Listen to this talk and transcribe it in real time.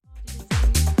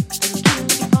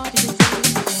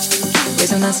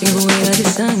Pois eu nasci rueira de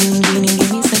sangue, ninguém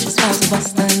me satisfaz o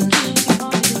bastante.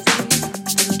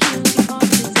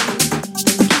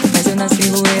 Mas eu nasci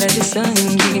rueira de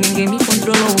sangue, ninguém me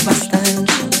controlou o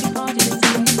bastante.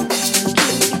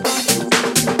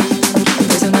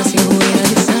 Pois eu nasci rueira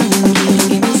de sangue,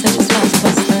 ninguém me satisfaz o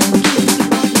bastante.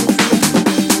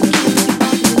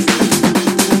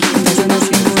 Mas eu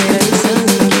nasci rueira de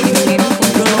sangue, ninguém me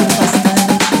controlou o bastante.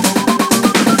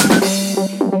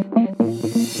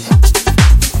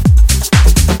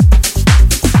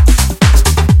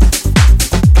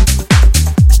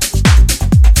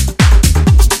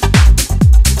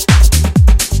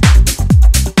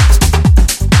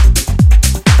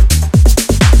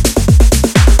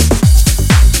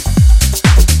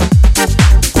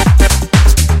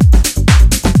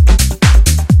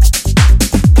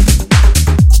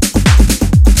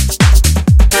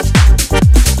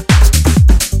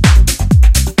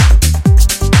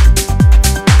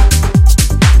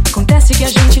 Que a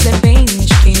gente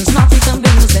depende, quem nos mata e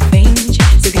também nos defende.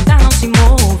 Se eu gritar, não se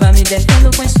mova, me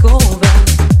defendo com a escova.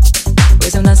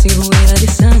 Pois eu nasci rueira de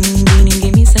sangue,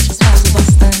 ninguém me satisfaz o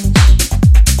bastante.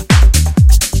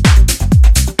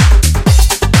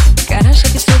 Cara, acha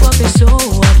que sou boa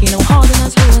pessoa, que não roda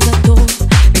nas ruas à toa.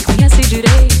 Me conhece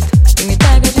direito e me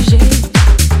pega de jeito.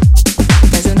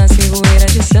 Mas eu nasci rueira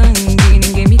de sangue,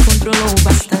 ninguém me controlou o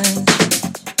bastante.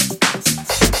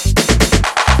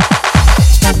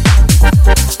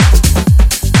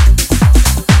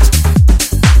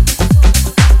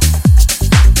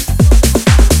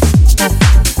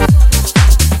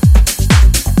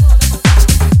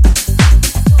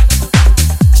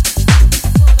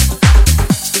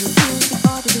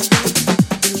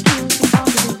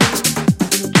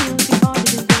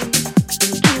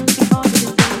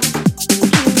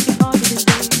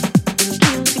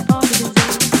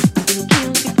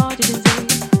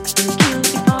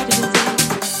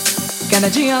 Cada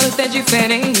dia a luta é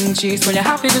diferente. Escolha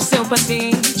rápido o seu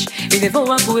paciente. Me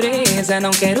levou a pureza,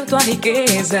 não quero tua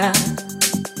riqueza.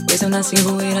 Pois eu nasci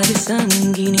rueira de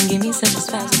sangue, ninguém me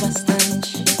satisfaz o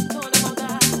bastante.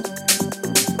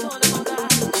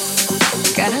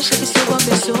 Cara, acha que sou boa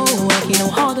pessoa, que não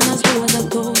roda nas ruas à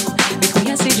toa. Me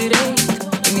conhece direito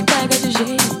e me pega de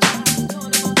jeito.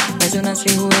 Mas eu nasci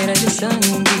rueira de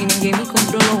sangue, ninguém me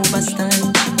controlou o bastante.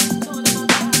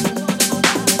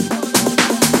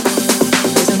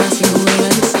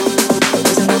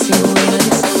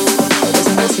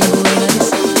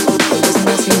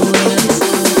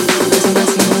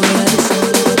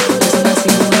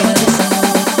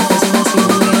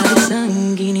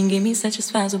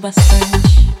 Satisfaz o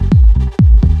bastante.